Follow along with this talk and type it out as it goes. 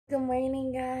Good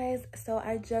morning, guys. So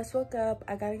I just woke up.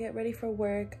 I gotta get ready for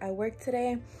work. I work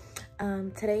today.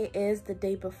 Today is the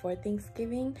day before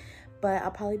Thanksgiving, but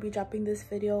I'll probably be dropping this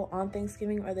video on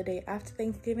Thanksgiving or the day after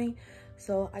Thanksgiving.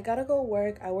 So I gotta go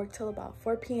work. I work till about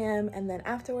 4 p.m. and then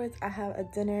afterwards I have a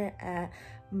dinner at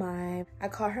I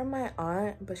call her my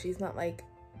aunt, but she's not like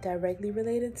directly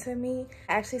related to me.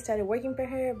 I actually started working for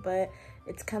her, but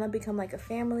it's kind of become like a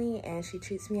family and she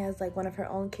treats me as like one of her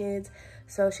own kids.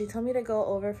 So she told me to go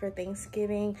over for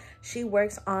Thanksgiving. She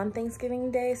works on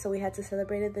Thanksgiving Day, so we had to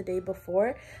celebrate it the day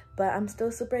before, but I'm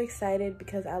still super excited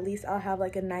because at least I'll have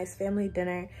like a nice family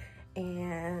dinner,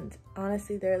 and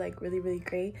honestly they're like really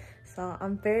great. So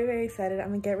I'm very excited. I'm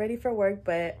gonna get ready for work,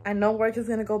 but I know work is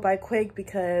gonna go by quick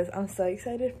because I'm so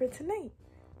excited for tonight.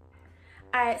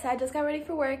 Alright, so I just got ready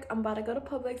for work. I'm about to go to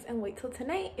Publix and wait till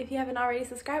tonight. If you haven't already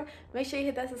subscribed, make sure you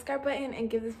hit that subscribe button and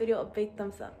give this video a big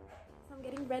thumbs up. So I'm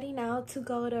getting ready now to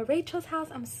go to Rachel's house.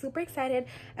 I'm super excited.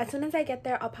 As soon as I get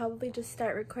there, I'll probably just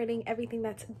start recording everything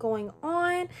that's going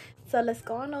on. So let's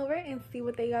go on over and see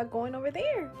what they got going over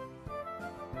there.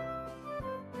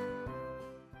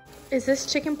 Is this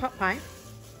chicken pot pie?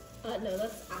 No,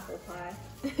 that's apple pie.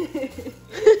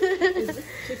 Is this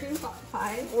chicken pot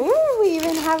pie? Ooh, we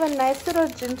even have a nice little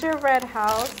gingerbread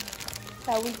house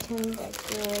that we can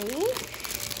decorate.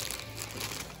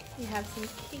 We have some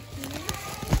cookies.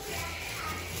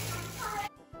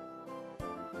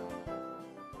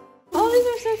 Oh, these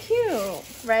are so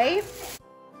cute, right?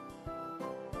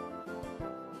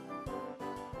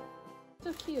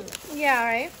 So cute. Yeah,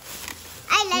 right?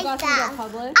 I like them.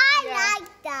 Publix? I like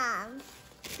them.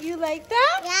 You like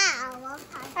them? Yeah,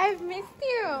 I've missed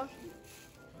you.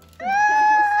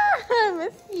 I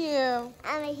miss you.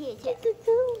 I'm a huge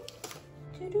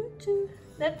too.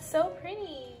 That's so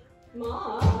pretty.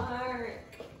 Mark,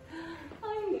 I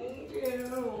need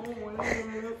you.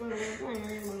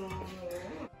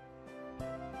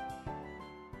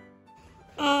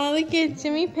 Oh, look at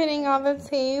Jimmy pitting on the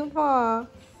table.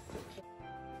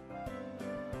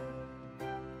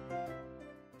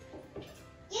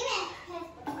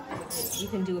 You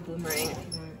can do a boomerang if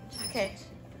you want. Okay.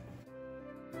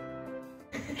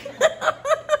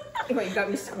 Wait, you got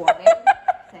me squatting?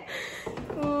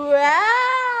 Wow.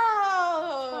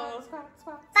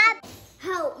 Bob,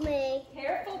 help me.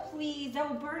 Careful, please. That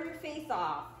will burn your face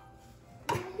off.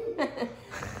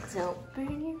 Don't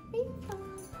burn your face off.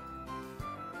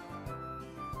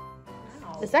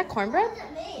 Wow. Is that cornbread?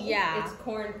 Yeah. It's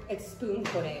corn. It's spoon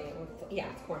pudding. Yeah,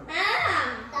 it's cornbread.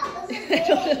 That was I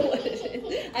don't know what it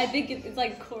is. I think it's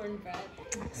like cornbread.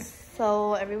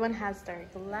 So everyone has their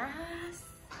glass.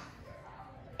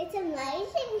 It's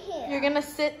amazing here. You're gonna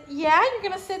sit, yeah, you're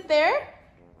gonna sit there?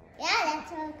 Yeah,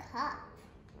 that's a cup.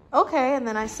 Okay, and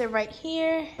then I sit right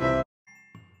here.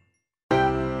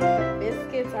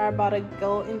 Biscuits are about to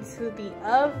go into the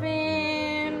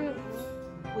oven.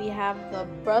 We have the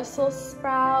Brussels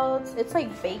sprouts. It's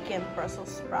like bacon Brussels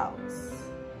sprouts.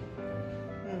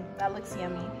 That looks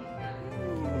yummy.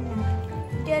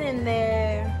 Get in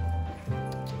there.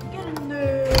 Get in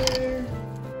there.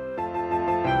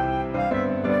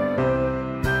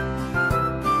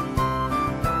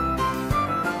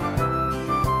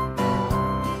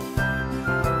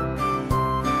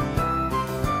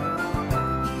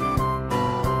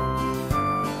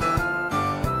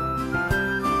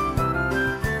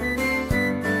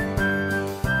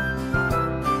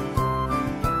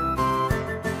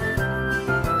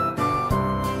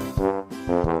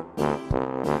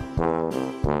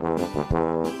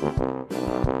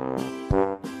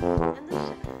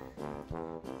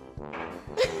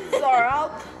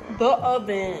 The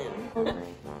oven.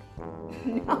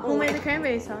 No. Who made the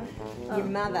cranberry sauce? Your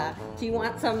mother. Do you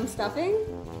want some stuffing?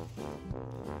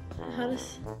 How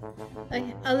does, like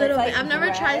a little like bit? I've never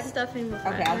bread. tried stuffing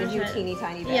before. Okay, I'll give you a teeny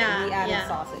tiny bit. Yeah, We added yeah.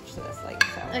 sausage to this, like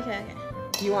so. Okay.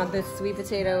 Do you want this sweet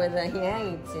potato with a you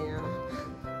do?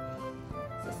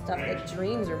 It's the stuff that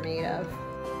dreams are made of.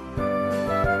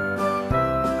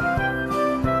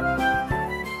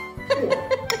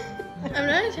 I'm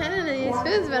not trying to these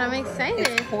foods, but I'm excited.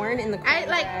 It's corn in the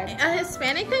cornbread. A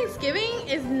Hispanic Thanksgiving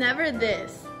is never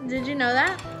this. Did you know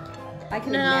that? I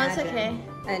can No, imagine. it's okay.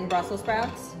 And Brussels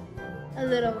sprouts? A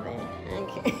little bit.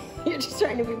 Okay. You're just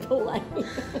trying to be polite.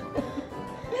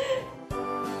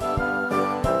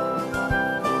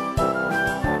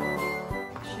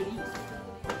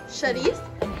 Shuddies?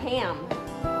 And ham.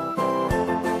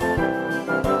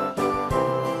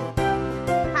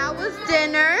 How was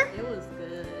dinner? It was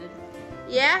good.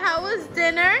 Yeah, how was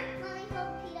dinner?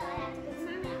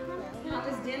 How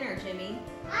was dinner, Jimmy?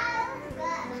 Oh,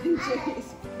 it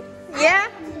was good. Yeah?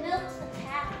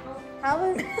 How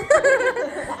was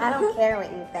I don't care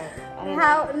what you think.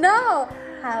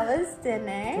 how was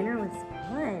dinner? Dinner was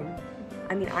fun.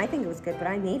 I mean, I think it was good, but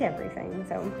I made everything,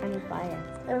 so I'm kind of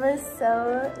biased. It was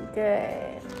so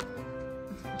good.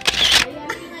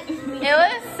 It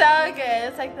was so good.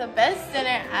 It's like the best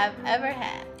dinner I've ever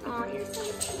had. Oh, you're so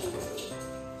sweet.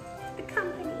 The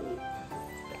company.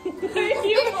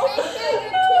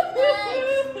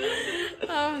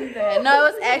 No,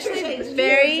 it was actually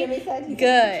very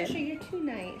good. You're too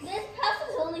nice. This house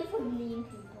is only for mean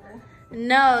people.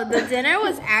 No, the dinner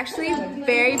was actually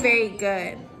very, very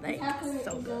good. Like,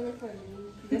 so good. Only for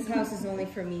mean people. This house is only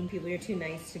for mean people. You're too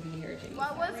nice to be here, Jimmy.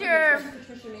 What was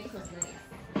Patricia makes us nice.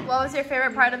 What was your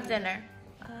favorite part of dinner?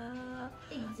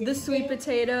 The sweet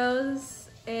potatoes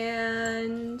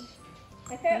and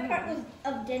My favorite part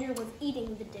of dinner was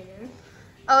eating the dinner.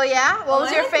 Oh yeah? What was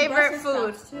I your like the favorite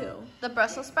Brussels food? sprouts, too. The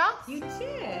Brussels sprouts? You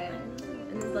did.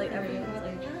 And like everyone was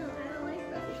like, oh, I don't like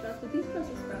Brussels sprouts, but these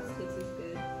Brussels sprouts taste as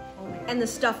good. Oh my God. And the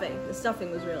stuffing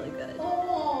was really good.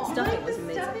 Oh, The stuffing was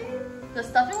amazing. The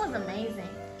stuffing was amazing.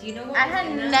 Do you know what I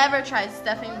had never tried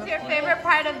stuffing before. What was your favorite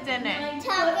part of dinner?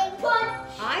 talking punch.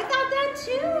 I thought that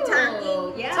too.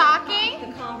 Talking? Yeah. Talking?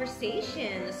 The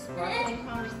conversation, the sparkling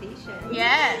conversation.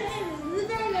 Yes.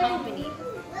 Company.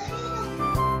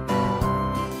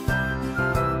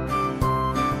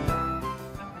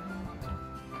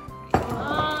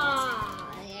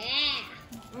 Oh, yeah.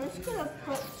 I'm just gonna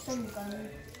put some gum.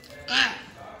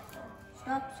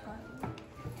 Stop, Scott.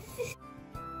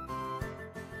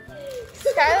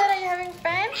 Scarlett, are you having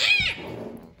fun?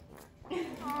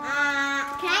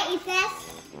 Can I eat this?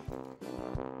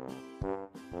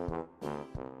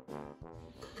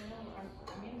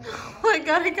 Oh my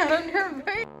god, I got on her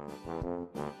brain.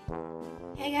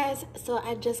 Hey guys, so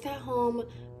I just got home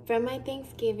from my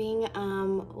Thanksgiving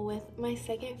with my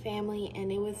second family,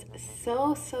 and it was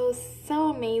so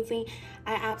amazing.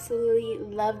 I absolutely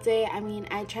loved it. I mean,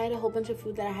 I tried a whole bunch of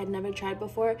food that I had never tried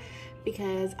before,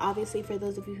 because obviously, for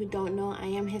those of you who don't know, I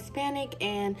am Hispanic,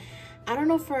 and I don't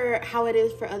know for how it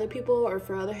is for other people or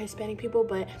for other Hispanic people,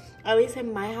 but at least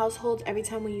in my household, every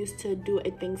time we used to do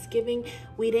a Thanksgiving,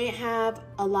 we didn't have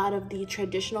a lot of the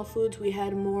traditional foods. We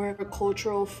had more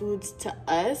cultural foods to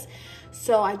us.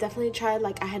 So I definitely tried,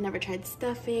 like, I had never tried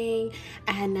stuffing.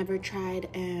 I had never tried,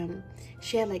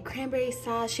 she had like cranberry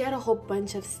sauce. She had a whole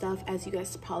bunch of stuff, as you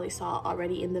guys probably saw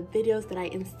already in the videos that I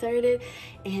inserted,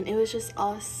 and it was just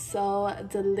all so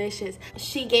delicious.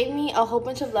 She gave me a whole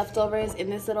bunch of leftovers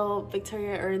in this little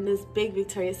in this big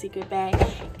Victoria's Secret bag,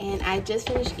 and I just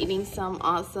finished eating some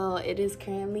also. It is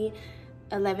currently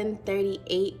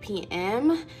 11:38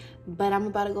 p.m. but I'm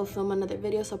about to go film another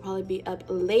video, so I'll probably be up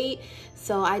late.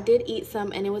 So I did eat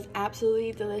some, and it was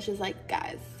absolutely delicious. Like,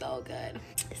 guys, so good.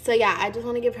 So yeah, I just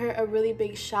want to give her a really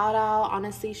big shout out.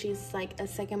 Honestly, she's like a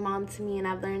second mom to me, and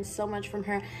I've learned so much from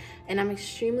her, and I'm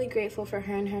extremely grateful for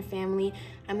her and her family.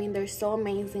 I mean, they're so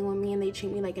amazing with me, and they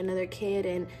treat me like another kid,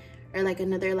 and or like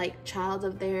another like child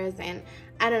of theirs. And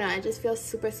I don't know, I just feel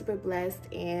super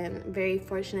blessed and very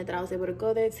fortunate that I was able to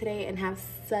go there today and have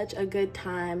such a good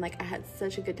time. Like, I had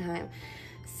such a good time.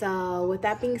 So with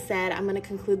that being said, I'm gonna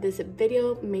conclude this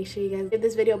video. Make sure you guys give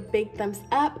this video a big thumbs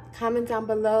up, comment down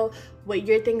below what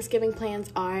your Thanksgiving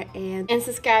plans are, and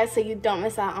subscribe so you don't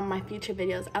miss out on my future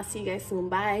videos. I'll see you guys soon.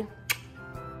 Bye.